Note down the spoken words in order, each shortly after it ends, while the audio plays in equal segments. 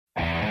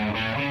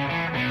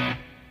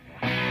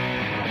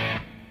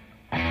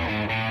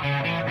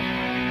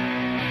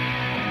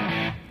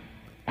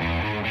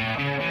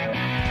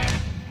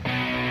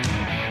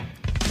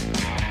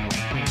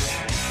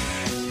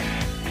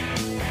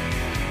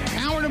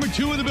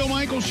2 of the Bill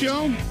Michaels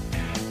Show.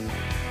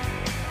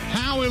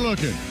 How are we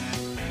looking?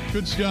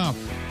 Good stuff.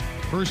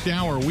 First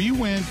hour, we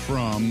went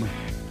from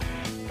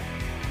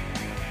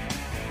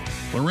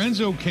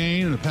Lorenzo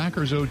Cain and the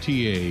Packers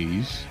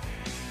OTAs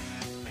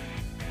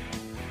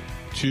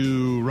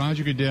to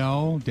Roger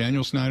Goodell,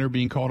 Daniel Snyder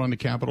being called on to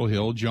Capitol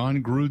Hill,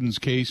 John Gruden's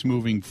case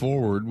moving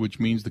forward,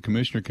 which means the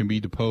commissioner can be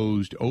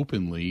deposed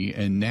openly,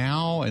 and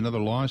now another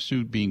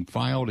lawsuit being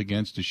filed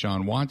against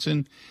Deshaun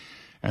Watson,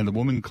 and the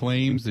woman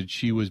claims that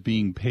she was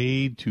being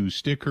paid to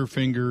stick her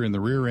finger in the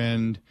rear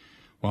end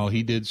while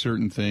he did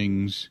certain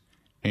things,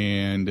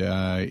 and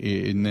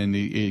then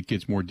it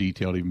gets more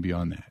detailed even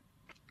beyond that.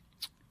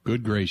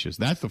 Good gracious.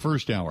 That's the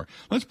first hour.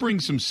 Let's bring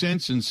some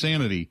sense and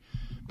sanity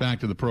back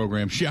to the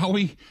program, shall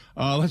we?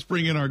 Let's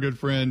bring in our good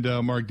friend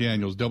Mark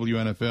Daniels,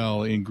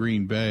 WNFL in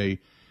Green Bay,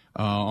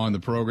 on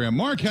the program.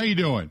 Mark, how you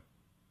doing?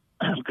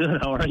 I'm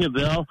good. How are you,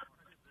 Bill?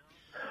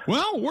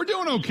 Well, we're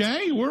doing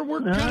okay. We're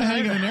kind of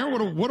hanging in there.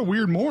 What a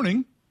weird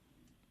morning.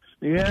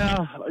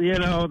 Yeah,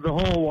 the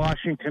whole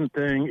Washington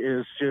thing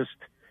is just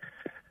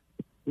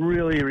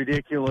really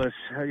ridiculous.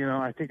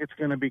 I think it's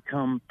going to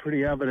become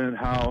pretty evident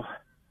how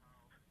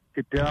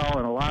Goodell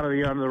and a lot of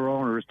the other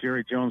owners,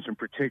 Jerry Jones in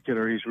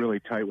particular, he's really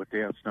tight with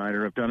Dan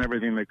Snyder, have done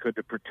everything they could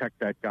to protect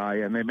that guy,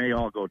 and they may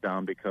all go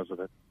down because of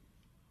it.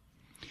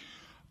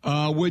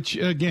 Which,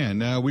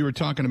 again, we were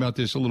talking about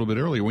this a little bit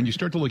earlier. When you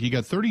start to look, you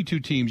got 32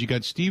 teams. You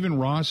got Stephen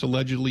Ross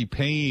allegedly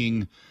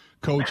paying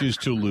coaches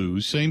to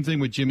lose. Same thing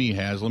with Jimmy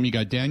Haslam. You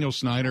got Daniel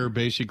Snyder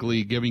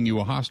basically giving you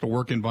a hostile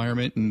work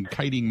environment and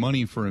kiting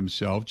money for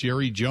himself.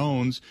 Jerry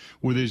Jones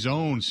with his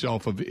own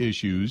self of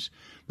issues.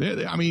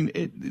 I mean,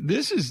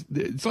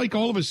 it's like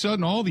all of a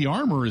sudden all the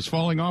armor is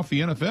falling off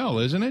the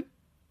NFL, isn't it?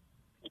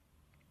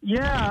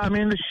 Yeah, I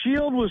mean, the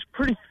shield was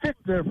pretty thick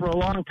there for a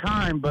long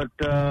time, but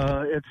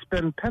it's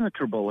been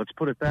penetrable, let's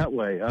put it that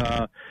way.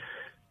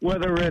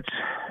 Whether it's,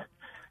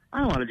 I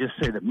don't want to just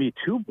say the Me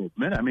Too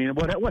movement. I mean,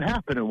 what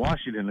happened in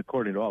Washington,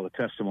 according to all the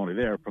testimony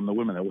there from the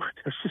women that worked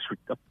there, it's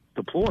just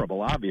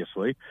deplorable,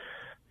 obviously.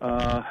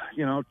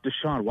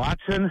 Deshaun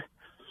Watson,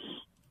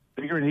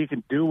 figuring he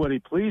can do what he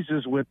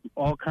pleases with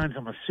all kinds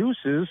of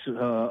masseuses,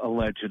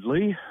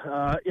 allegedly.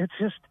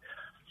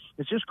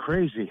 It's just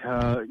crazy.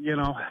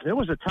 There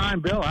was a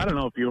time, Bill, I don't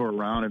know if you were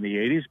around in the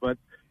 80s, but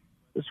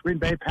this Green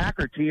Bay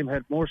Packer team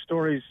had more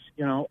stories,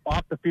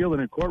 off the field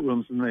and in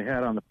courtrooms than they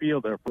had on the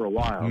field there for a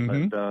while.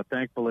 Mm-hmm. But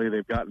thankfully,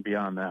 they've gotten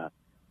beyond that.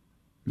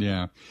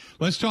 Yeah.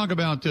 Let's talk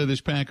about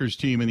this Packers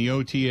team and the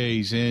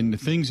OTAs. And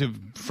things have,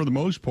 for the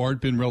most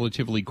part, been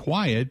relatively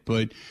quiet.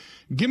 But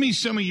give me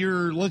some of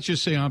your, let's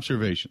just say,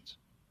 observations.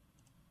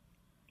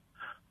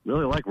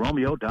 Really like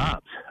Romeo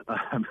Doubs.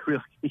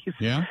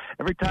 Yeah.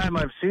 Every time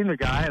I've seen the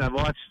guy, and I've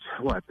watched,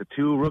 the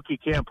 2 rookie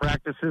camp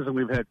practices, and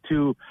we've had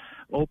 2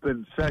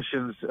 open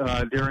sessions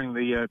during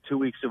the 2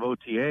 weeks of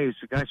OTAs.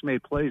 The guy's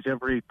made plays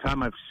every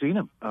time I've seen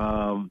him,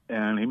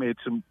 and he made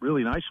some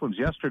really nice ones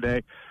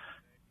yesterday.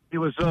 He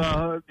was,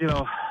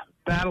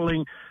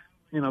 battling,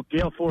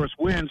 gale force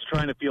winds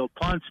trying to field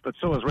punts, but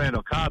so was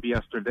Randall Cobb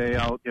yesterday.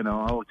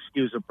 I'll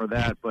excuse him for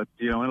that. But,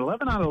 in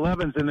 11 on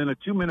 11s and in a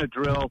 2-minute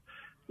drill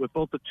with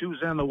both the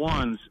 2s and the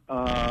 1s,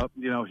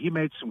 he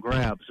made some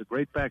grabs. A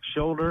great back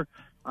shoulder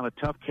on a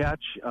tough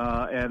catch,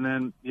 and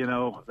then,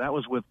 that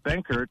was with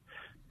Benkert.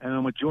 And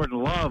then with Jordan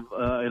Love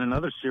in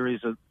another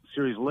series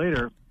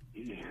later,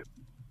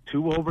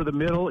 2 over the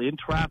middle in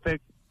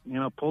traffic,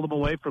 pulled them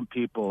away from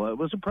people. It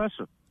was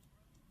impressive.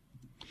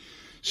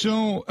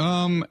 So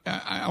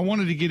I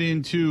wanted to get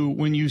into,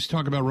 when you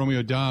talk about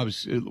Romeo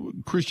Doubs,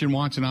 Christian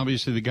Watson,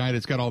 obviously the guy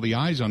that's got all the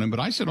eyes on him, but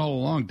I said all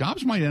along,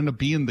 Doubs might end up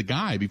being the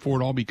guy before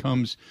it all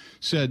becomes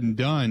said and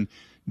done.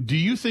 Do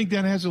you think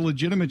that has a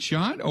legitimate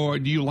shot, or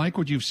do you like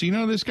what you've seen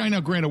out of this guy?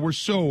 Now, granted, we're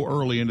so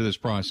early into this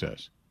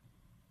process.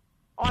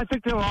 I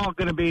think they're all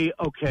going to be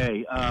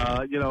okay.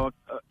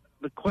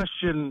 The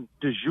question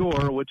du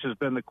jour, which has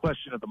been the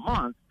question of the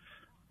month,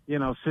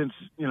 since,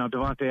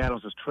 Devontae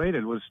Adams was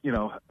traded, was,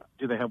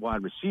 do they have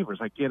wide receivers?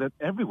 I get it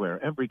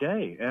everywhere, every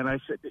day. And I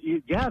said,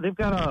 yeah, they've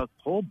got a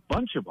whole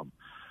bunch of them.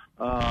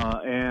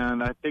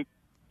 And I think,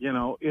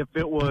 if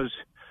it was,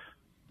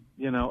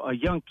 a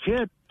young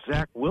kid,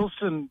 Zach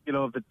Wilson,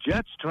 of the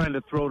Jets trying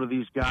to throw to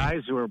these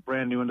guys who are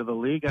brand new into the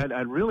league,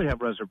 I'd really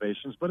have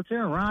reservations. But it's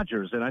Aaron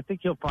Rodgers, and I think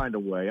he'll find a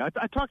way. I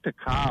talked to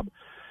Cobb,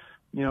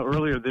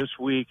 earlier this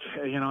week,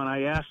 and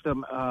I asked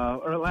him,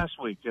 or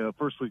last week,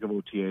 first week of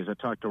OTAs, I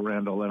talked to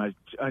Randall, and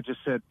I just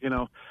said,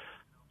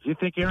 do you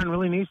think Aaron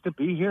really needs to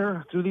be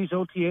here through these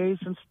OTAs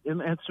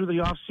and through the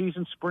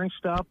off-season spring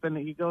stuff? And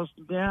he goes,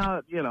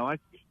 yeah,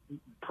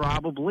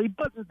 probably.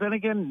 But then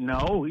again,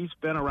 no, he's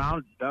been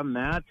around, done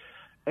that.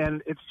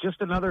 And it's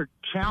just another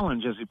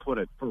challenge, as he put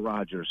it, for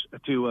Rodgers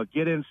to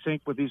get in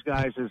sync with these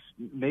guys as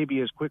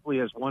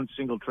quickly as one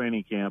single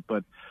training camp.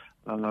 But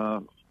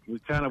we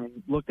kind of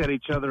looked at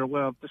each other.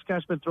 Well, this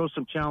guy's been through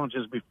some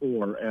challenges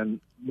before, and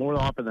more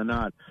often than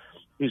not,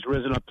 he's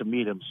risen up to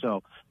meet him.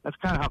 So that's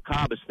kind of how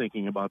Cobb is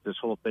thinking about this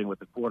whole thing with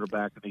the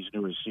quarterback and these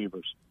new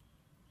receivers.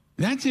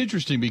 That's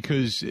interesting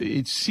because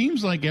it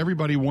seems like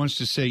everybody wants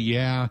to say,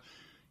 yeah,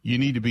 You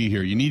need to be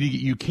here.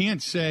 You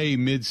can't say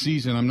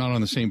mid-season, I'm not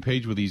on the same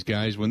page with these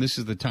guys, when this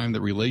is the time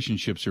that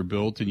relationships are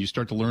built and you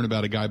start to learn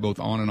about a guy both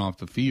on and off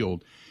the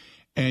field.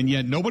 And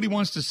yet nobody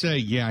wants to say,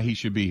 yeah, he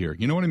should be here.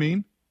 You know what I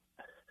mean?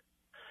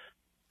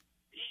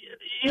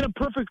 In a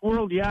perfect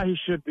world, yeah, he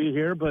should be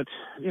here. But,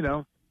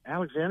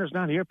 Alexander's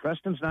not here.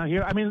 Preston's not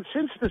here. I mean,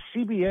 since the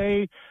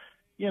CBA,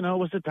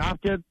 was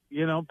adopted,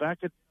 back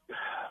at,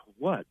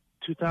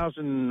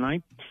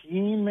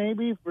 2019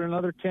 maybe, for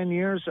another 10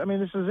 years. I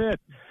mean, this is it.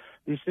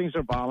 These things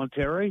are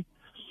voluntary,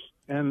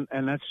 and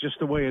that's just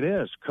the way it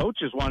is.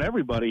 Coaches want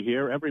everybody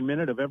here every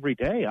minute of every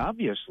day,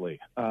 obviously.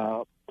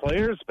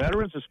 Players,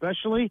 veterans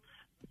especially,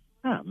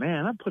 oh,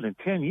 man, I'm putting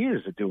 10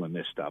 years of doing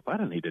this stuff. I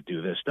don't need to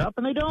do this stuff,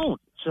 and they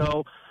don't.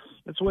 So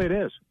that's the way it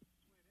is.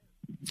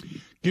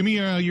 Give me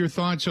your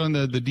thoughts on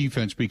the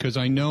defense, because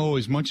I know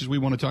as much as we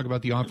want to talk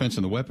about the offense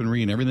and the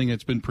weaponry and everything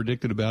that's been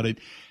predicted about it,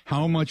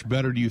 how much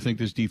better do you think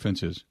this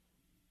defense is?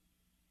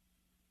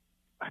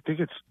 I think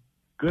it's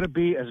going to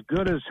be as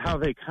good as how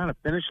they kind of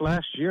finished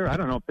last year. I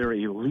don't know if they're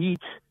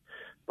elite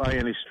by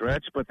any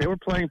stretch, but they were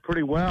playing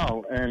pretty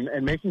well and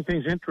making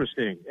things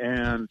interesting.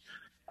 And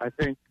I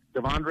think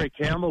Devondre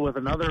Campbell, with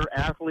another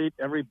athlete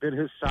every bit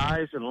his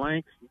size and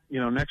length,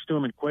 next to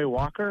him in Quay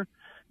Walker,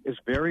 is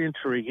very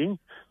intriguing.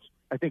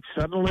 I think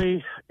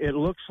suddenly it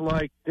looks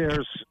like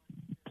there's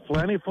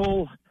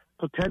plentiful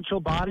potential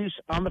bodies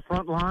on the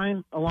front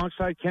line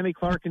alongside Kenny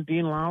Clark and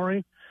Dean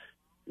Lowry,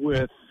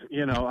 with,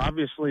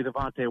 obviously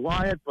Devontae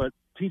Wyatt, but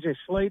TJ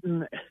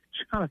Slayton,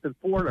 Jonathan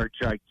Ford are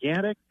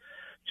gigantic.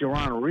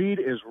 Jerron Reed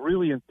is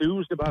really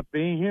enthused about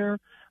being here.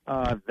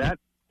 That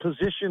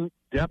position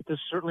depth has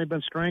certainly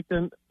been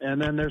strengthened.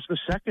 And then there's the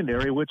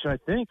secondary, which I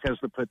think has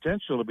the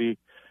potential to be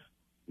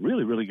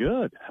really, really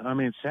good. I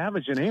mean,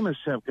 Savage and Amos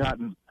have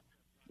gotten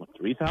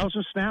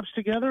 3,000 snaps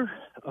together.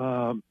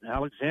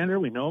 Alexander,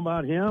 we know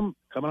about him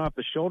coming off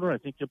the shoulder. I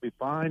think he'll be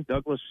fine.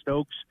 Douglas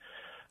Stokes,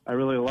 I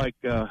really like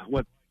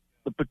what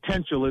the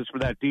potential is for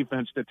that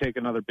defense to take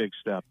another big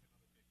step.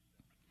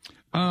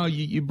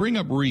 You bring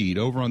up Reed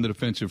over on the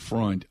defensive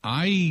front.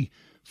 I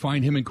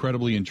find him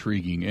incredibly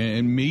intriguing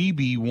and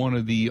maybe one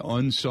of the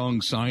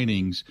unsung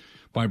signings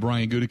by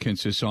Brian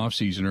Gutekunst this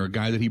offseason, or a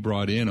guy that he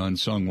brought in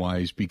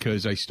unsung-wise,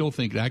 because I still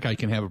think that guy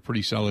can have a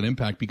pretty solid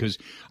impact. Because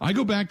I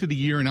go back to the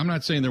year, and I'm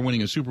not saying they're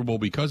winning a Super Bowl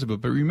because of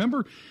it, but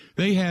remember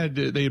they had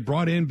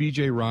brought in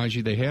B.J.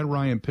 Raji, they had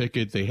Ryan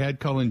Pickett, they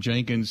had Cullen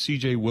Jenkins,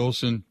 C.J.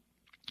 Wilson.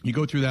 You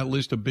go through that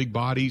list of big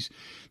bodies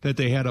that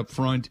they had up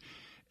front,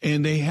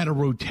 and they had a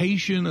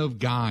rotation of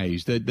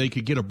guys that they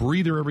could get a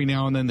breather every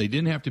now and then. They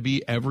didn't have to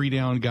be every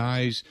down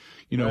guys,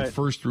 right,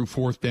 first through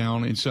fourth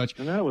down and such.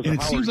 And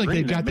it seems like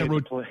they've got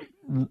that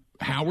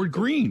Howard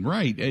Green,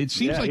 right. It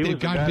seems like they've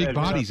got big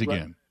bodies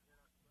again.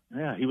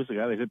 Yeah, he was the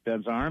guy that hit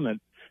Ben's arm that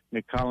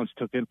Nick Collins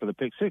took in for the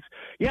pick six.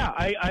 Yeah,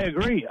 I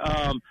agree.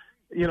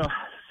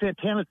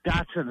 Santana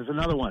Dotson is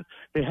another one.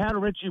 They had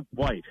Richie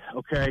White,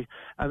 okay?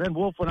 And then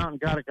Wolf went out and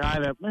got a guy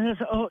that,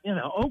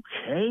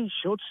 okay,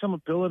 showed some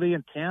ability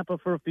in Tampa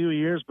for a few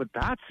years, but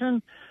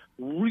Dotson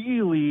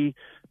really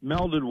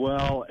melded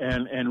well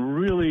and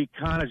really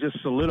kind of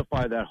just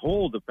solidified that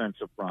whole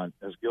defensive front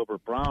as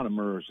Gilbert Brown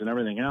emerged and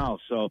everything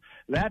else. So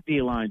that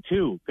D-line,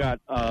 too,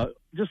 got I'm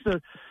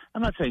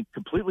not saying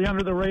completely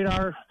under the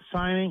radar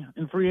signing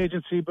in free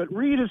agency, but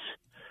Reed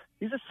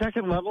he's a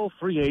second-level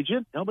free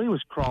agent. Nobody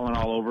was crawling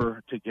all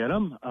over to get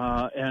him.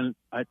 And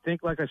I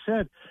think, like I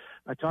said,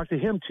 I talked to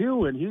him,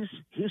 too, and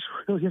he's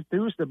really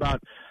enthused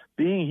about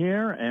being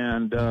here.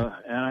 And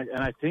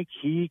I think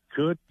he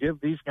could give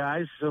these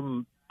guys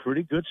some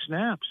pretty good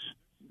snaps.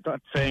 I'm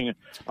not saying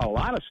a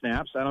lot of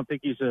snaps. I don't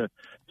think he's a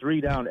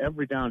three-down,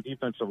 every-down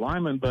defensive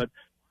lineman. But,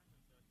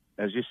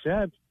 as you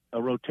said, a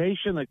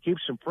rotation that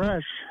keeps him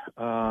fresh.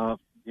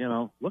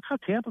 Look how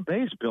Tampa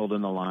Bay's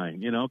building the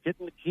line,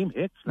 getting Akeem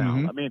Hicks now.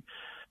 Mm-hmm. I mean,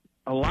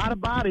 a lot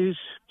of bodies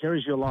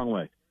carries you a long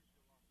way.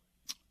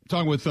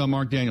 Talking with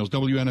Mark Daniels,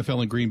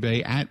 WNFL in Green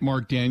Bay, at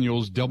Mark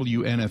Daniels,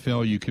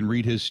 WNFL. You can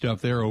read his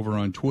stuff there over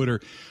on Twitter.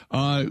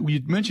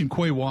 We mentioned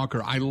Quay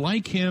Walker. I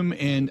like him,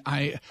 and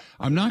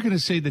I'm not going to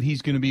say that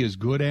he's going to be as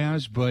good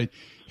as, but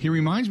he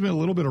reminds me a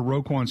little bit of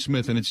Roquan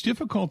Smith, and it's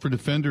difficult for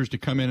defenders to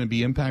come in and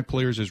be impact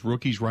players as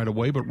rookies right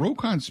away, but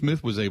Roquan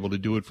Smith was able to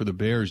do it for the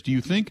Bears. Do you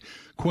think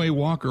Quay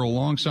Walker,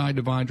 alongside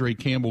Devondre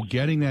Campbell,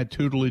 getting that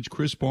tutelage,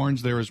 Chris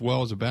Barnes there as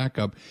well as a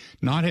backup,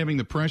 not having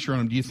the pressure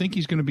on him, do you think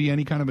he's going to be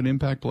any kind of an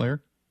impact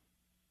player?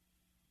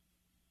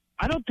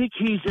 I don't think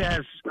he's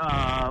as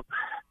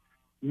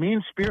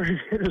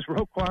mean-spirited as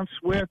Roquan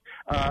Smith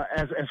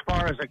as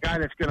far as a guy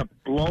that's going to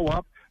blow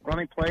up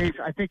running plays.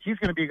 I think he's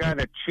going to be a guy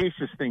that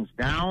chases things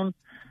down.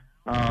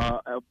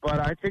 But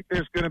I think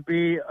there's going to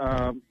be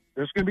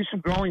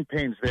some growing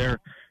pains there.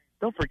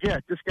 Don't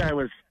forget, this guy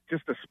was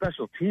just a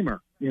special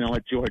teamer,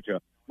 at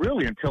Georgia,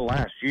 really until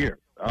last year.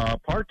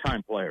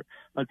 Part-time player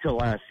until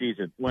last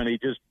season when he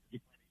just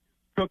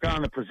took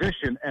on the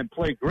position and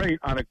played great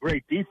on a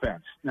great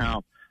defense.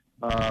 Now,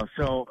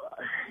 so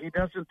he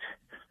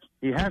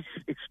has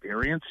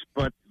experience,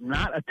 but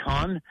not a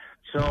ton.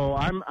 So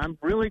I'm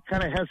really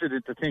kind of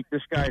hesitant to think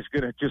this guy's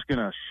just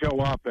gonna show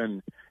up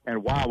and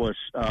wow us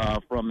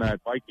from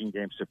that Viking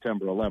game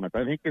September 11th.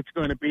 I think it's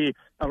going to be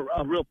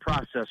a real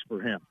process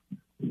for him.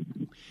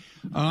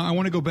 I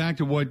want to go back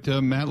to what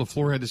Matt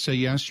LaFleur had to say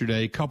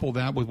yesterday. Couple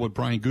that with what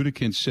Brian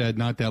Gutekunst said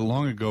not that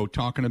long ago,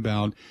 talking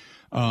about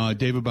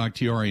David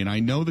Bakhtiari. And I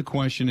know the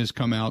question has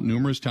come out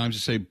numerous times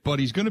to say, but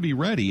he's going to be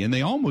ready. And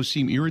they almost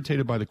seem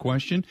irritated by the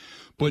question.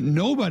 But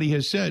nobody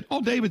has said,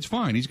 oh, David's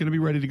fine. He's going to be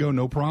ready to go,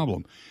 no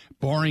problem,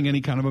 barring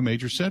any kind of a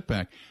major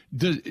setback.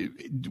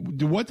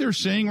 Do what they're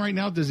saying right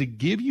now, does it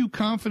give you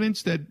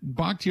confidence that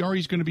Bakhtiari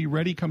is going to be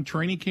ready come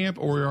training camp?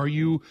 Or are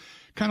you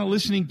kind of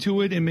listening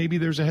to it and maybe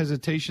there's a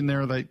hesitation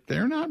there that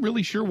they're not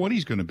really sure what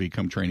he's going to be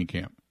come training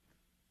camp?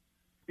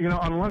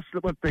 Unless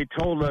what they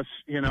told us,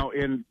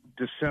 in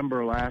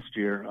December last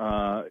year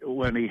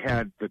when he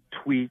had the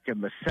tweak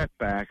and the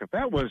setback, if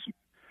that was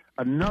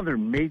another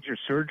major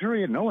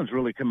surgery, and no one's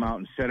really come out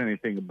and said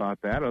anything about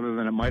that other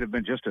than it might have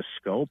been just a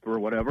scope or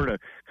whatever to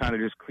kind of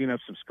just clean up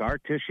some scar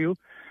tissue.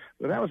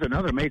 But that was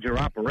another major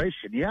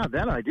operation. Yeah,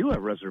 that I do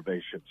have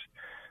reservations.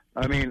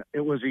 I mean,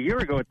 it was a year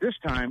ago at this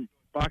time,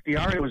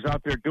 Bakhtiari was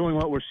out there doing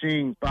what we're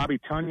seeing Bobby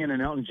Tunyon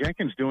and Elton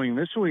Jenkins doing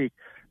this week,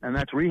 and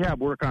that's rehab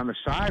work on the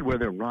side where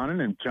they're running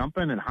and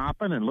jumping and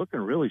hopping and looking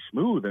really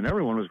smooth, and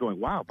everyone was going,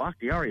 wow,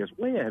 Bakhtiari is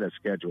way ahead of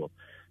schedule.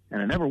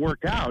 And it never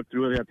worked out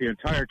through the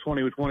entire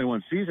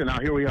 2021 season. Now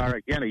here we are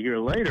again a year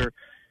later,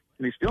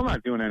 and he's still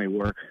not doing any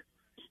work.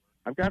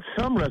 I've got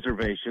some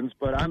reservations,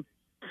 but I'm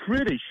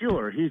pretty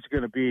sure he's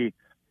going to be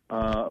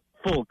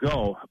full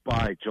go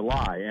by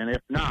July, and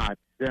if not,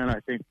 then I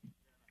think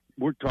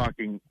we're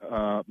talking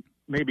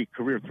maybe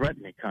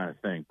career-threatening kind of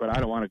thing, but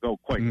I don't want to go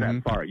quite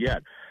that far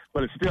yet.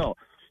 But it's still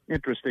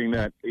interesting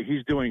that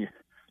he's doing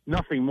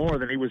nothing more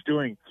than he was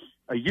doing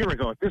a year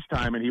ago at this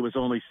time, and he was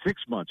only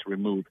 6 months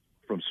removed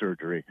from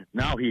surgery.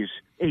 Now he's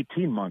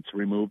 18 months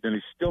removed, and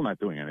he's still not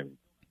doing anything.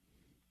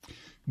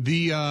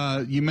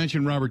 You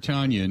mentioned Robert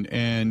Tonyan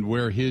and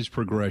where his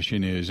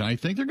progression is. I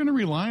think they're going to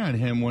rely on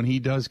him when he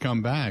does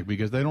come back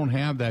because they don't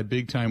have that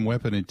big-time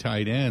weapon at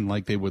tight end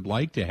like they would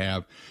like to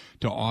have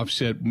to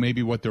offset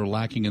maybe what they're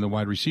lacking in the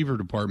wide receiver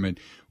department.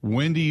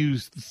 When do you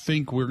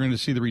think we're going to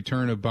see the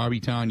return of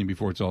Bobby Tonyan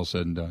before it's all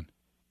said and done?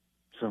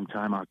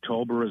 Sometime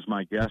October is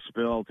my guess,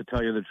 Bill, to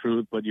tell you the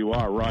truth, but you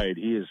are right.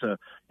 He is an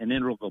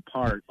integral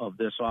part of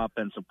this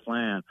offensive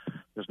plan.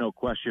 There's no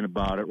question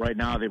about it. Right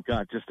now they've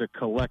got just a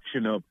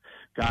collection of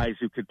guys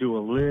who could do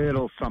a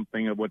little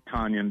something of what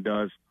Tonyan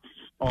does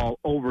all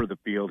over the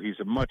field. He's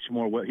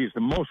he's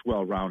the most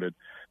well-rounded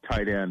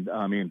tight end.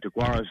 I mean,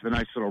 DeGuara's the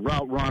nice little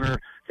route runner.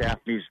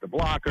 Gaffney's the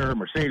blocker.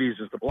 Mercedes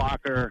is the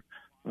blocker.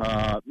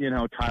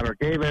 Tyler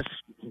Davis,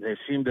 they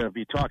seem to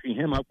be talking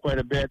him up quite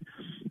a bit.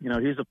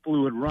 He's a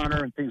fluid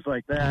runner and things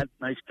like that.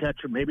 Nice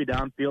catcher, maybe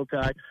downfield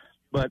guy.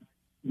 But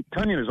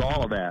Tonyan is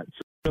all of that.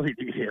 So really,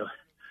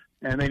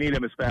 and they need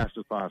him as fast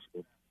as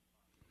possible.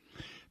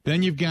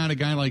 Then you've got a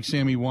guy like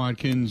Sammy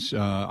Watkins,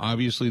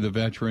 obviously the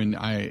veteran.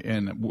 I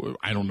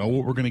don't know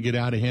what we're going to get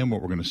out of him,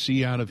 what we're going to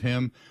see out of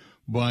him.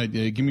 But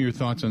give me your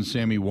thoughts on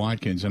Sammy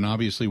Watkins. And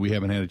obviously we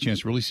haven't had a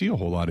chance to really see a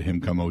whole lot of him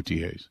come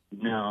OTAs.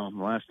 No,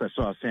 the last I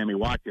saw Sammy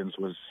Watkins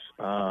was,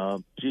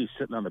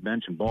 sitting on the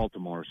bench in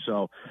Baltimore.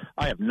 So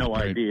I have no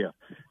idea.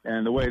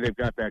 And the way they've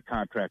got that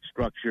contract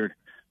structured,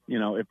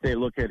 if they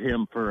look at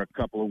him for a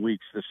couple of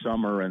weeks this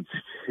summer and,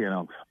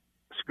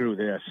 screw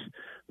this,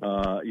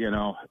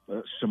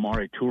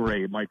 Samori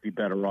Toure might be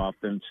better off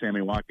than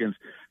Sammy Watkins.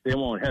 They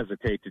won't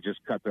hesitate to just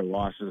cut their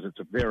losses. It's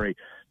a very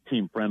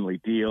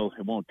team-friendly deal.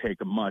 It won't take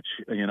them much,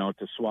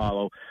 to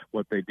swallow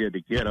what they did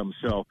to get him.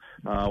 So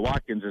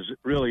Watkins is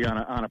really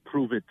on a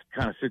prove-it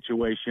kind of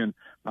situation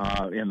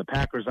in the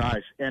Packers'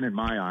 eyes and in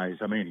my eyes.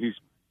 I mean,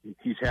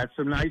 he's had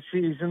some nice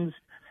seasons,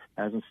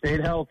 hasn't stayed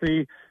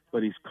healthy,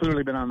 but he's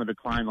clearly been on the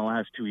decline the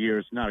last 2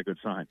 years. Not a good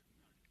sign.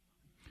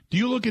 Do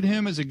you look at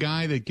him as a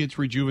guy that gets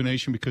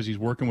rejuvenation because he's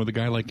working with a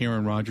guy like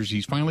Aaron Rodgers?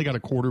 He's finally got a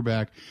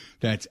quarterback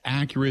that's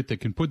accurate, that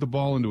can put the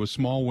ball into a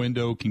small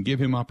window, can give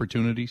him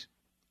opportunities?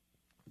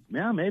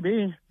 Yeah,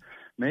 maybe.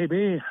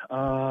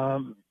 I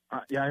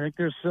think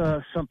there's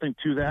something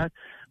to that.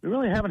 We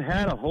really haven't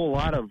had a whole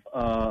lot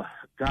of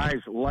guys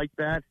like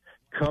that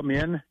come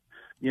in,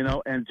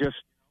 and just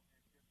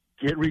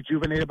get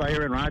rejuvenated by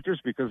Aaron Rodgers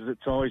because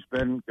it's always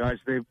been guys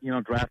they've,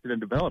 drafted and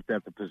developed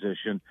at the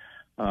position.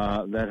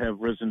 That have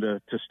risen to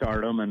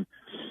stardom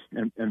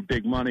and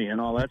big money and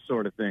all that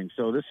sort of thing.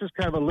 So this is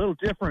kind of a little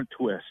different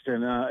twist,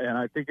 and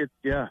I think it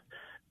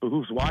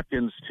behooves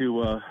Watkins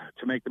to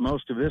make the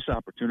most of this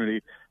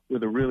opportunity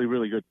with a really,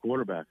 really good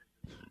quarterback.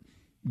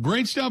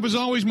 Great stuff as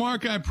always,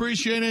 Mark. I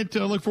appreciate it.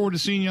 Look forward to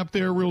seeing you up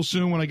there real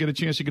soon when I get a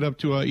chance to get up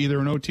to either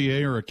an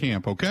OTA or a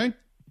camp. Okay.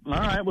 All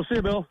right, we'll see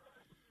you, Bill.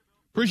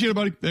 Appreciate it,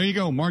 buddy. There you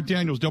go. Mark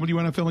Daniels,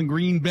 WNFL in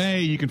Green Bay.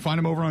 You can find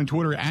him over on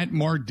Twitter at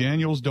Mark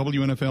Daniels,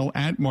 WNFL,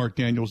 at Mark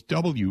Daniels,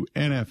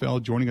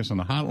 WNFL, joining us on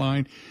the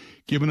hotline,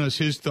 giving us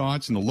his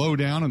thoughts and the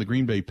lowdown on the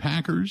Green Bay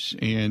Packers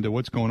and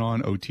what's going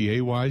on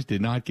OTA-wise.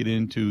 Did not get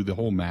into the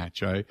whole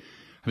match.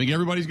 I think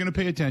everybody's going to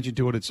pay attention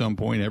to it at some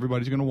point.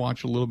 Everybody's going to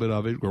watch a little bit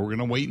of it. We're going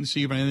to wait and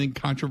see if anything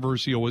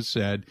controversial was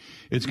said.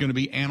 It's going to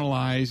be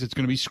analyzed. It's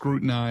going to be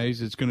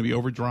scrutinized. It's going to be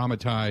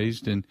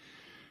over-dramatized. And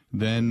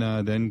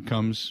then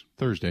comes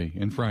Thursday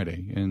and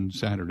Friday and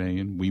Saturday,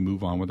 and we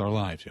move on with our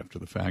lives after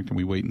the fact, and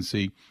we wait and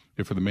see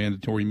if for the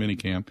mandatory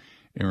minicamp,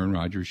 Aaron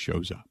Rodgers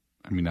shows up.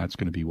 I mean, that's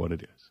going to be what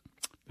it is.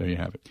 There you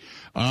have it.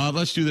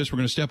 Let's do this. We're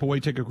going to step away,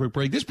 take a quick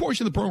break. This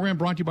portion of the program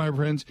brought to you by our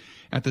friends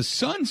at the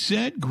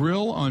Sunset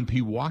Grill on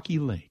Pewaukee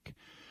Lake.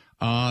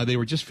 They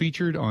were just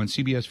featured on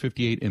CBS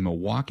 58 in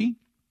Milwaukee,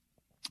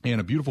 and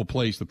a beautiful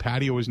place. The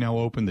patio is now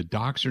open. The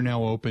docks are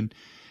now open,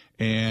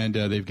 and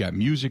they've got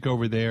music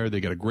over there. They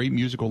got a great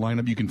musical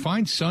lineup. You can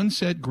find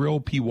Sunset Grill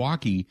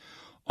Pewaukee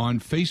on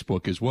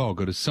Facebook as well.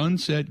 Go to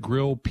Sunset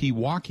Grill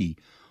Pewaukee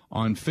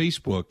on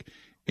Facebook.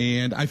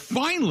 And I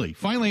finally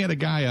had a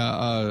guy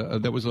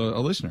that was a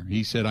listener.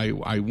 He said,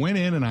 I went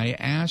in and I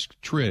asked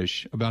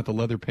Trish about the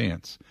leather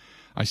pants.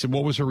 I said,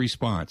 what was her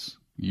response?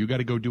 You got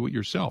to go do it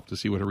yourself to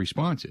see what her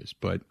response is.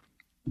 But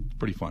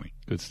pretty funny.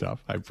 Good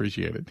stuff. I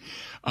appreciate it.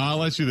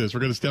 Let's do this.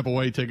 We're going to step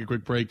away, take a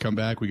quick break, come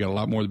back. We got a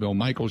lot more of the Bill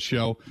Michaels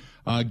Show.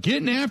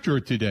 Getting after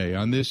it today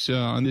on this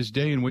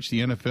day in which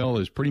the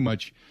NFL is pretty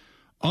much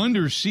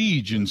under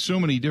siege in so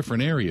many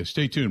different areas.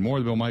 Stay tuned. More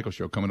of the Bill Michaels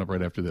Show coming up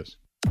right after this.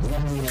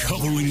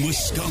 Covering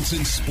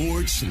Wisconsin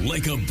sports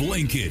like a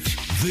blanket.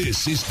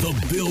 This is the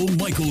Bill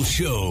Michaels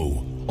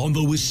Show on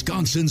the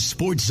Wisconsin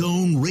Sports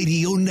Zone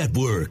Radio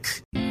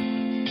Network.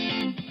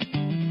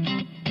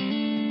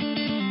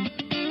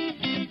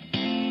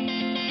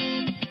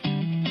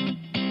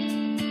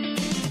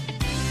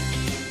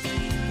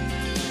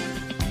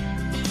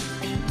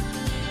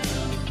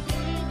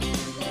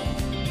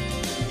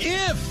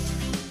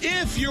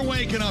 If you're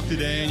waking up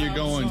today and you're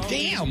going,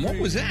 damn, what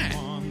was that?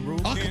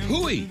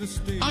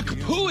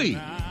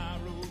 Akapui.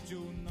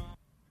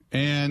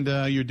 And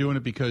you're doing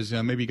it because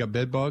maybe you got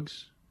bed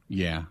bugs?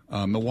 Yeah.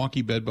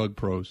 Milwaukee Bed Bug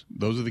Pros.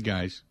 Those are the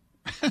guys.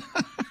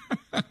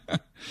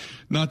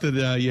 Not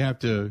that you have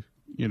to,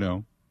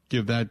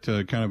 give that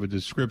kind of a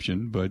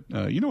description, but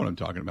you know what I'm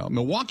talking about.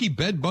 Milwaukee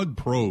Bed Bug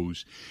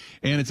Pros.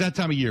 And it's that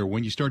time of year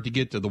when you start to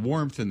get to the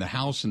warmth in the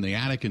house and the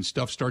attic and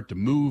stuff start to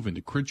move and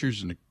the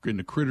creatures and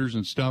the critters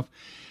and stuff.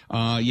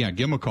 Give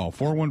them a call.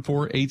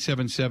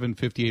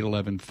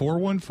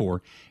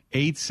 414-877-5811.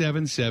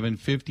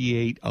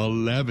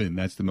 414-877-5811.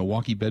 That's the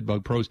Milwaukee Bed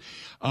Bug Pros.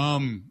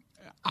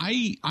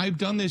 I've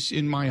done this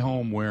in my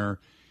home where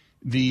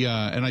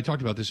and I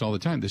talked about this all the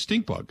time, the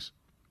stink bugs.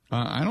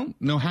 I don't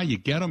know how you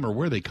get them or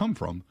where they come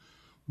from,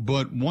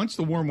 but once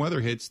the warm weather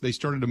hits, they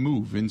started to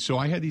move. And so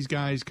I had these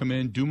guys come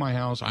in, do my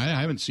house. I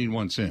haven't seen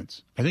one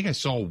since. I think I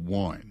saw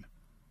one.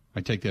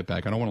 I take that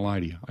back. I don't want to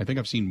lie to you. I think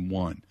I've seen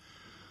one.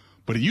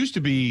 But it used to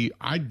be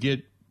I'd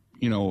get,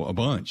 a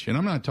bunch. And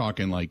I'm not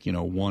talking like,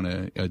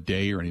 one a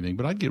day or anything,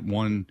 but I'd get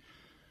one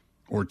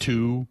or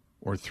two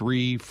or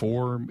three,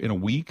 four in a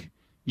week,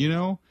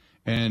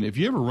 And if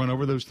you ever run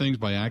over those things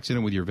by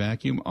accident with your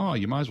vacuum,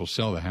 you might as well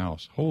sell the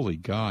house. Holy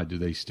God, do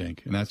they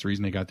stink. And that's the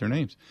reason they got their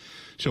names.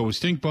 So it was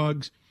stink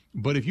bugs.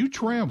 But if you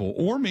travel,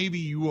 or maybe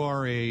you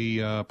are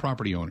a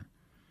property owner,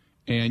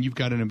 and you've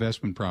got an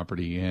investment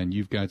property, and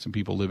you've got some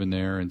people living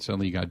there, and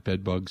suddenly you got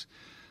bed bugs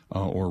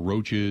or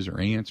roaches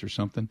or ants or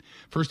something.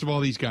 First of all,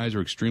 these guys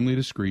are extremely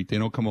discreet. They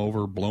don't come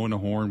over blowing a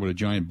horn with a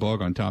giant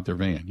bug on top of their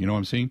van. You know what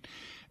I'm saying?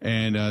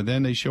 And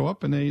then they show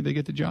up, and they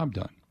get the job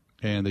done.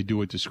 And they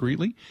do it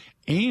discreetly.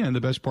 And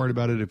the best part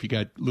about it, if you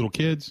got little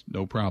kids,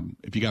 no problem.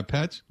 If you got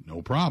pets,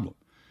 no problem.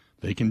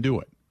 They can do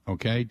it.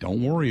 Okay?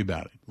 Don't worry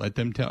about it. Let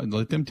them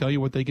tell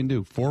you what they can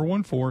do.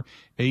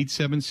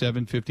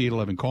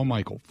 414-877-5811. Call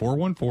Michael.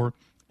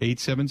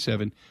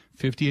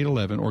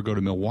 414-877-5811 or go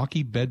to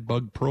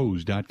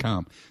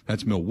MilwaukeeBedBugPros.com.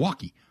 That's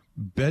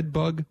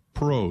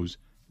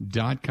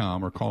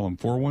MilwaukeeBedBugPros.com or call them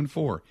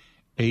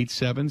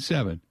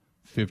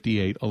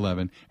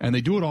 414-877-5811. And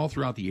they do it all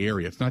throughout the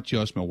area. It's not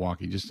just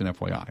Milwaukee, just an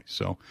FYI.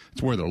 So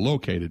it's where they're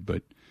located,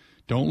 but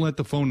don't let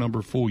the phone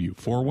number fool you.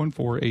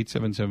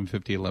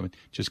 414-877-5811.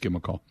 Just give them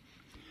a call.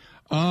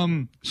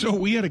 So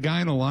we had a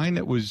guy on the line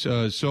that was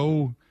he's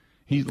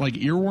like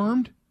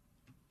earwormed,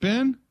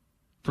 Ben,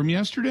 from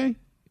yesterday.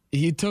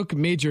 He took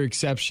major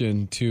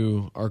exception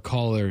to our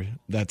caller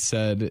that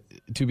said,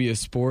 to be a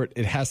sport,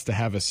 it has to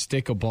have a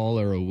stick, a ball,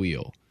 or a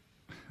wheel.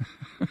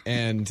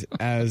 And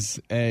as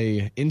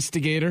a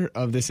instigator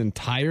of this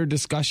entire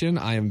discussion,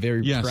 I am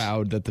very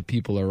proud that the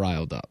people are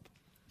riled up.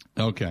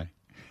 Okay.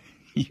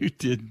 You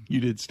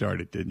did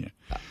start it, didn't you?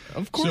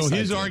 Of course.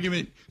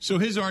 So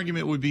his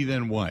argument would be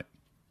then what?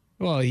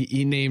 Well,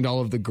 he named all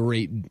of the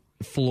great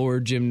floor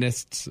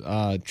gymnasts,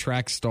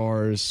 track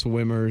stars,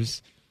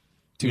 swimmers,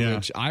 to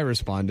which I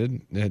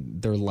responded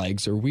that their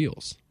legs are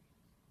wheels.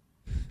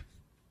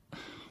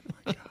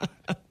 Oh, my God.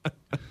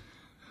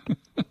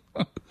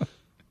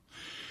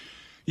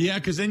 Yeah,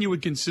 because then you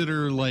would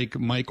consider, like,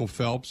 Michael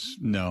Phelps,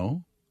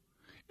 no.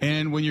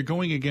 And when you're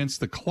going against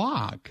the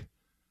clock.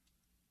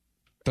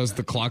 Does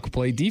the clock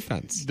play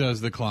defense?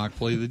 Does the clock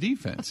play the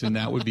defense? And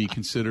that would be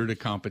considered a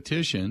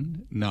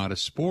competition, not a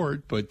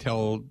sport, but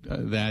tell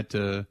that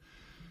to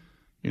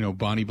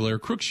Bonnie Blair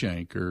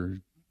Cruikshank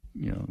or,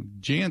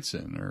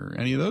 Jansen or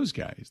any of those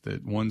guys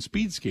that won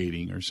speed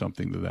skating or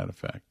something to that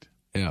effect.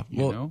 Yeah.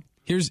 Well,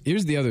 here's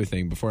the other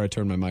thing before I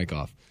turn my mic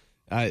off.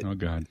 Oh,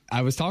 God.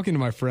 I was talking to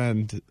my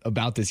friend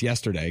about this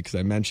yesterday because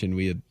I mentioned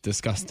we had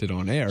discussed it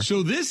on air.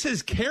 So this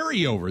has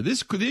carryover.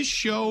 This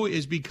show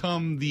has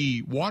become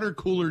the water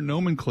cooler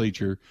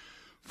nomenclature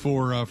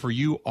for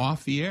you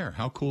off the air.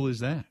 How cool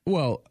is that?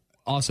 Well,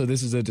 also,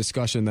 this is a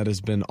discussion that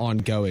has been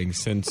ongoing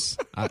since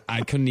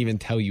I couldn't even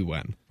tell you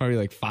when. Probably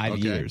like 5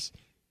 years.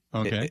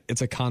 Okay.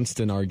 It's a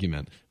constant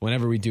argument.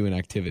 Whenever we do an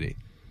activity,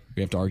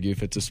 we have to argue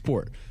if it's a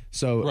sport.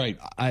 So right.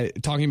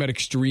 Talking about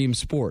extreme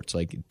sports,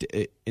 like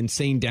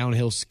insane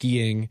downhill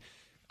skiing,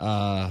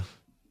 not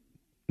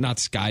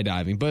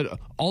skydiving, but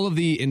all of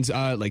the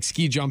like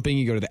ski jumping,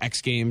 you go to the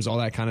X Games, all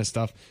that kind of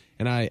stuff.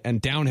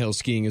 And downhill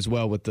skiing as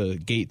well with the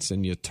gates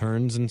and your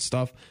turns and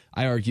stuff.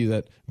 I argue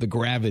that the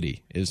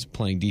gravity is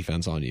playing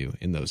defense on you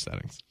in those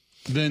settings.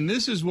 Then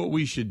this is what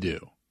we should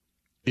do.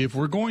 If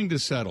we're going to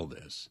settle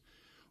this,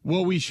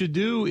 what we should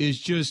do is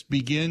just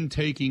begin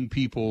taking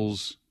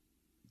people's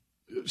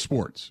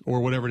sports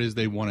or whatever it is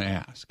they want to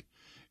ask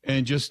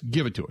and just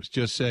give it to us.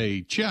 Just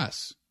say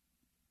chess,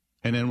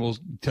 and then we'll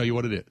tell you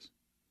what it is.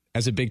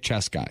 As a big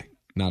chess guy,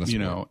 not a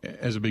sport.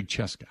 As a big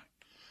chess guy.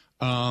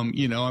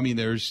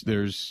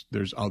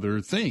 There's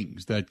other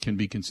things that can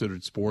be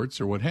considered sports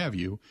or what have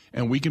you,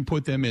 and we can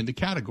put them into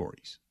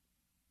categories.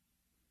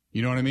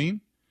 You know what I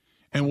mean?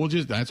 And we'll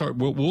just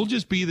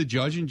be the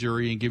judge and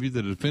jury and give you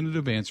the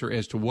definitive answer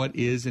as to what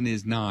is and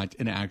is not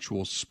an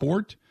actual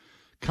sport,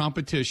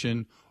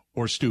 competition,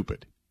 or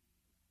stupid.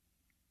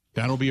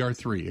 That'll be our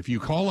 3. If you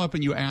call up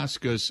and you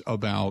ask us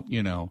about,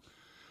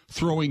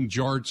 throwing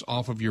jarts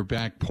off of your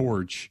back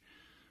porch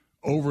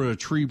over a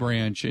tree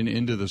branch and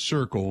into the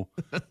circle,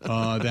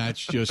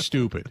 that's just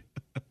stupid.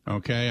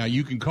 Okay?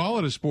 You can call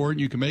it a sport,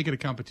 you can make it a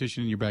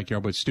competition in your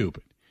backyard, but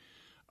stupid.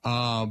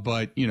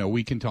 But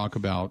we can talk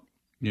about,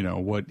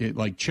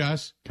 like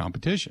chess,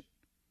 competition.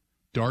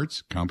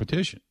 Darts,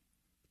 competition.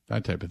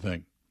 That type of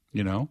thing,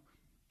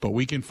 But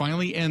we can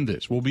finally end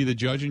this. We'll be the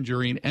judge and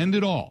jury and end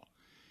it all.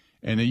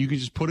 And then you can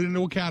just put it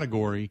into a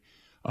category,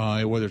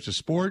 whether it's a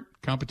sport,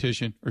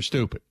 competition, or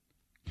stupid.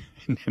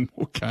 And then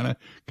we'll kind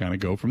of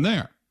go from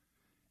there.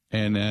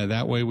 And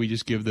that way we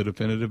just give the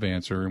definitive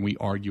answer and we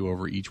argue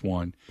over each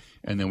one.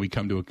 And then we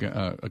come to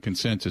a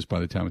consensus by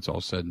the time it's all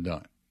said and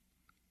done.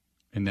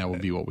 And that will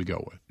be what we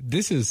go with.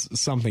 This is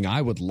something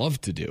I would love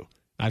to do.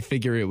 I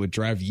figure it would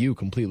drive you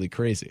completely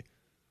crazy.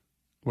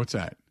 What's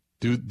that?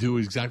 Do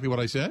exactly what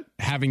I said?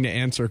 Having to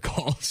answer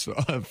calls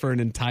for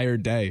an entire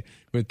day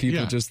with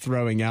people just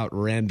throwing out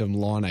random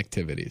lawn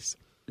activities.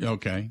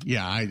 Okay.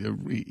 Yeah.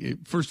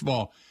 First of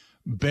all,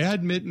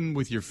 badminton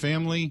with your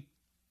family,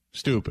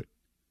 stupid.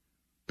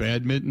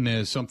 Badminton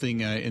as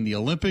something in the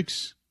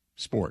Olympics,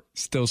 sport.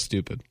 Still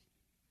stupid.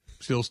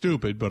 Still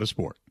stupid, but a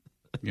sport.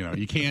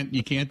 You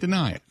can't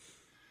deny it.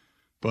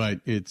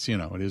 But it's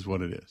it is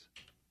what it is.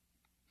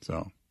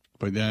 So,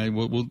 but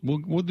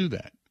we'll do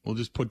that. We'll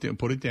just put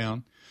it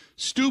down.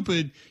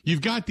 Stupid.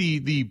 You've got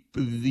the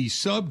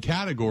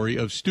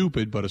subcategory of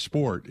stupid, but a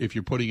sport. If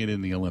you're putting it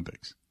in the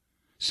Olympics,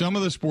 some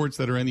of the sports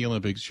that are in the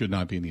Olympics should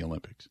not be in the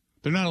Olympics.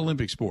 They're not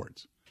Olympic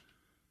sports.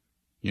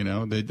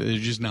 They're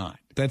just not.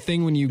 That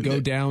thing when you go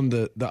down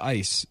the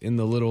ice in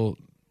the little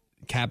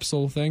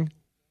capsule thing.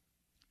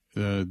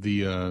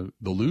 The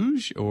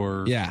luge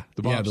or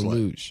the bobsled? Yeah, the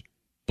luge.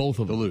 Both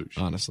of them. The luge,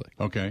 honestly.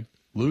 Okay,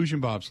 luge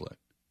and bobsled.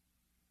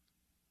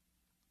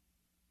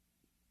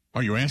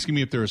 Are you asking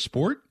me if they're a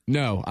sport?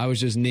 No, I was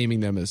just naming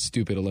them as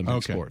stupid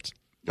Olympic sports.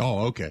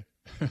 Oh, okay.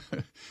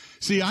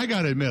 See, I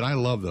got to admit, I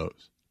love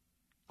those.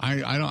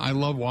 I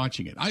love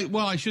watching it.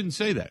 I shouldn't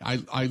say that.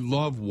 I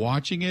love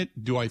watching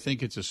it. Do I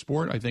think it's a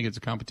sport? I think it's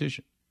a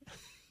competition.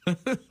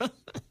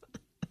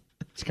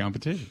 It's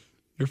competition.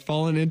 You're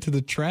falling into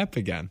the trap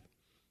again.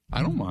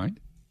 I don't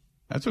mind.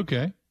 That's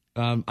okay.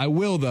 I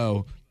will,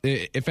 though.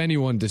 If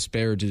anyone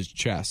disparages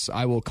chess,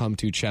 I will come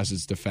to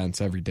chess's defense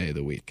every day of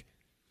the week.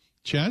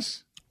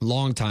 Chess?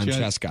 Longtime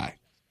chess guy.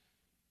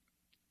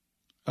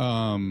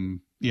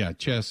 Yeah,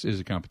 chess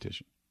is a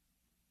competition.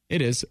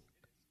 It is.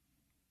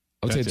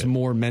 I would say it's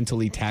more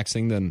mentally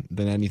taxing than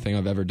anything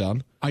I've ever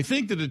done. I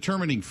think the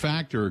determining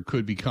factor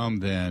could become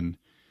then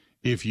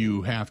if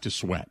you have to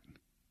sweat.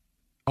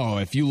 Oh,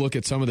 if you look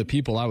at some of the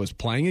people I was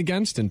playing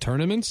against in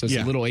tournaments as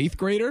a little 8th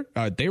grader,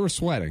 they were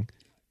sweating.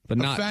 But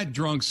not a fat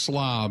drunk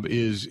slob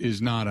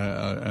is not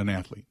an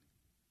athlete.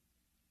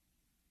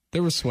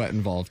 There was sweat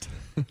involved.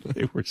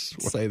 They were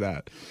sweat. Say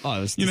that. Oh,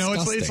 it was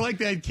disgusting. It's like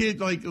that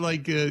kid.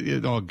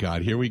 Oh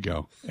God, here we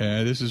go.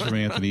 This is from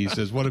Anthony. He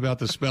says, "What about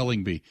the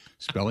spelling bee?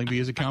 Spelling bee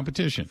is a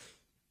competition.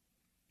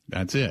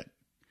 That's it."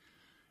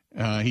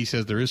 He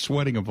says there is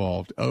sweating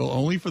involved,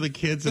 only for the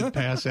kids that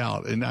pass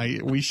out,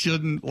 and we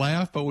shouldn't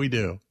laugh, but we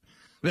do.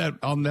 That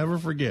I'll never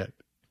forget.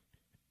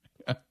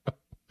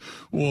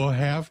 We'll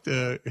have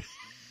to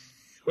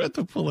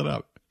pull it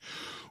up.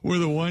 Where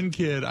the one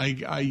kid,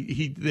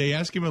 they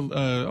ask him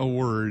a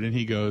word, and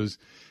he goes,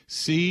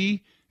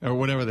 C, or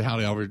whatever the hell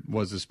Albert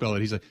was to spell it.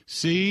 He's like,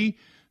 C,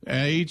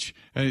 H,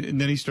 and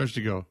then he starts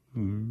to go.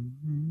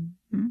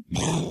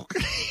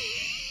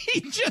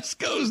 He just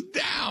goes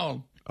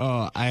down.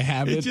 I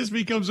have it. It just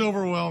becomes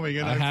overwhelming,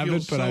 and I feel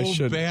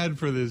so bad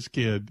for this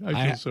kid.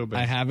 I feel so bad.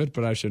 I have it,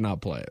 but I should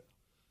not play it.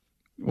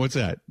 What's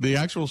that? The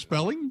actual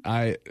spelling?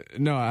 I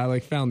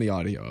found the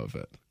audio of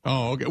it.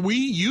 Oh, okay. We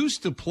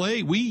used to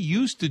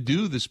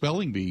do the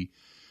spelling bee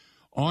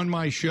on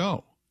my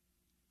show.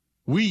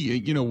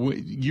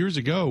 Years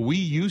ago, we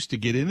used to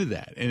get into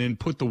that and then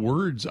put the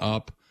words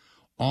up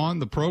on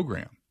the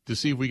program to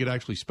see if we could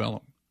actually spell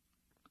them.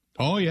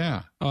 Oh,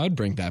 yeah. Oh, I'd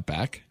bring that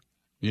back.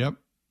 Yep.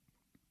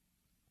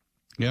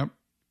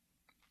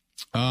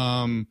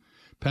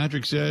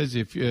 Patrick says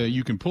if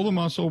you can pull a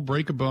muscle,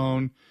 break a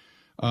bone,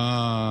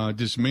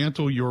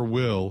 dismantle your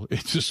will,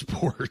 it's a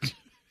sport.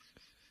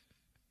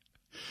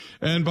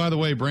 And by the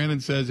way, Brandon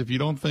says if you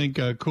don't think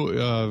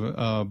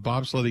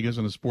bobsledding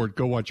isn't a sport,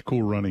 go watch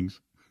Cool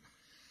Runnings.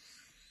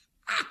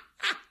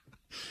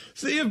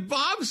 See,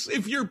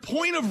 if your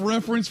point of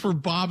reference for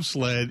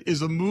bobsled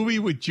is a movie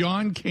with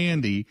John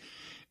Candy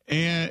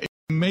and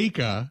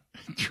Jamaica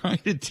trying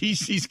to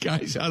teach these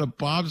guys how to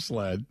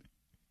bobsled,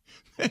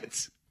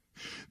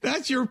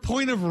 that's your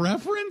point of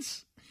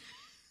reference?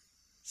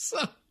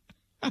 So,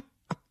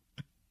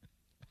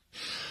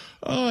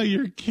 oh,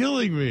 you're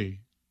killing me.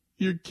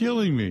 You're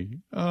killing me.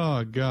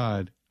 Oh,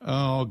 God.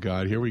 Oh,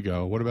 God. Here we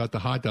go. What about the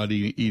hot dog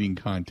eating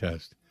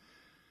contest?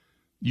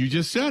 You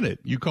just said it.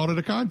 You called it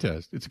a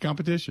contest. It's a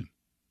competition.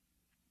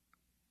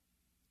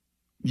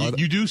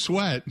 You do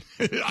sweat.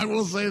 I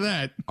will say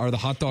that. Are the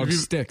hot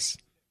dogs sticks?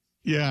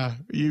 Yeah.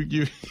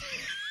 You.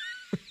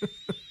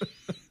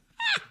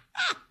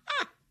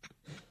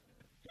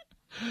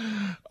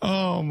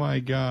 Oh, my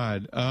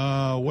God.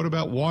 What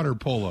about water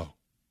polo?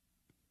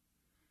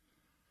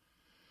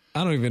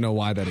 I don't even know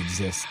why that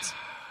exists.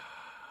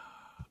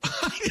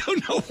 I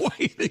don't know why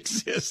it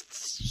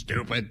exists.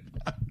 Stupid.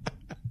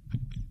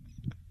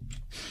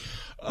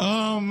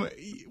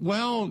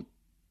 Well,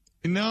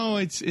 no,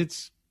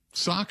 it's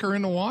soccer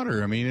in the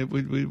water. I mean, it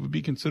would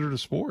be considered a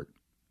sport.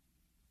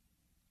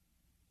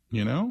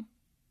 You know?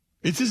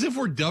 It's as if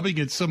we're dubbing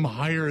it some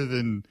higher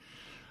than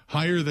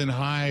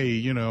high,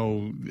 you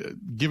know,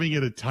 giving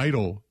it a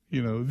title,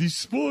 you know, the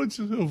sports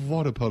of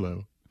water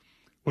polo.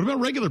 What about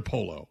regular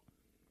polo?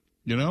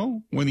 You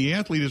know, when the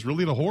athlete is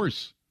really the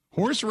horse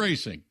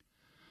racing.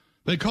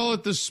 They call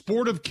it the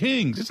sport of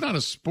kings. It's not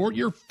a sport.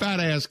 Your fat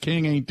ass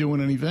king ain't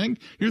doing anything.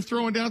 You're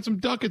throwing down some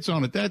ducats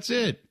on it. That's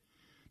it.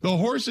 The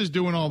horse is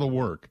doing all the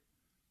work.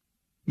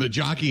 The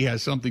jockey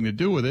has something to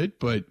do with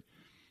it, but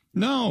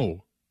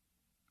no.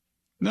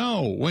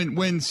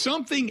 When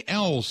something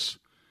else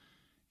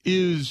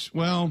is,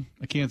 well,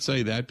 I can't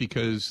say that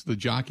because the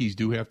jockeys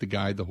do have to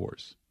guide the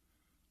horse.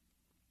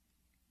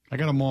 I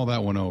got to mull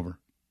that one over.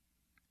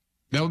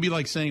 That would be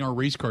like saying our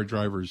race car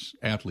drivers,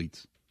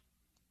 athletes.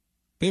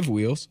 They have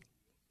wheels.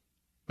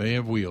 They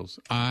have wheels.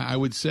 I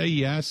would say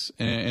yes,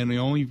 and the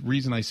only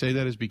reason I say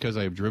that is because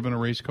I have driven a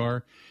race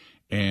car,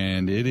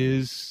 and it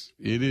is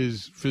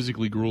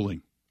physically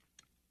grueling.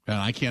 And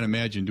I can't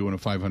imagine doing a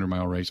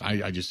 500-mile race. I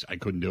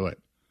couldn't do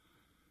it.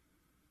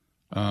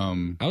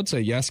 I would say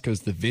yes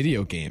because the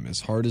video game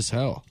is hard as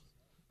hell.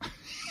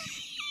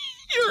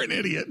 You're an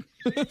idiot.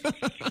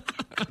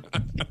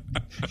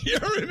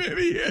 You're an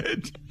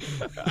idiot.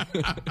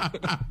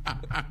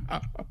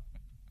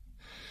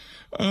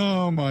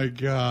 Oh, my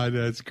God,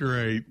 that's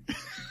great.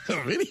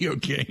 A video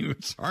game,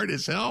 it's hard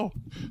as hell.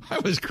 I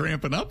was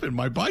cramping up in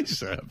my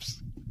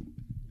biceps.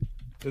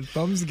 The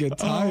thumbs get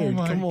tired. Oh,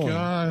 my Come on.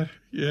 God.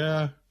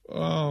 Yeah.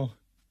 Oh,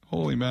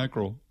 holy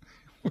mackerel.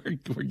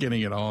 We're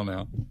getting it all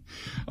now.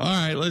 All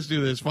right, let's do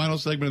this. Final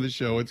segment of the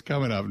show. It's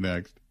coming up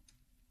next.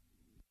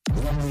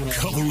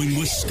 Covering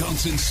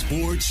Wisconsin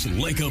sports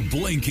like a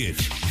blanket.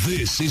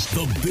 This is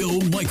the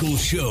Bill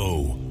Michaels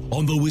Show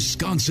on the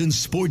Wisconsin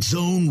Sports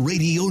Zone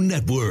Radio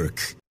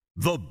Network.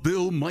 The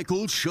Bill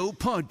Michaels Show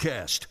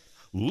podcast.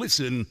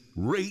 Listen,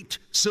 rate,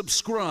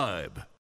 subscribe.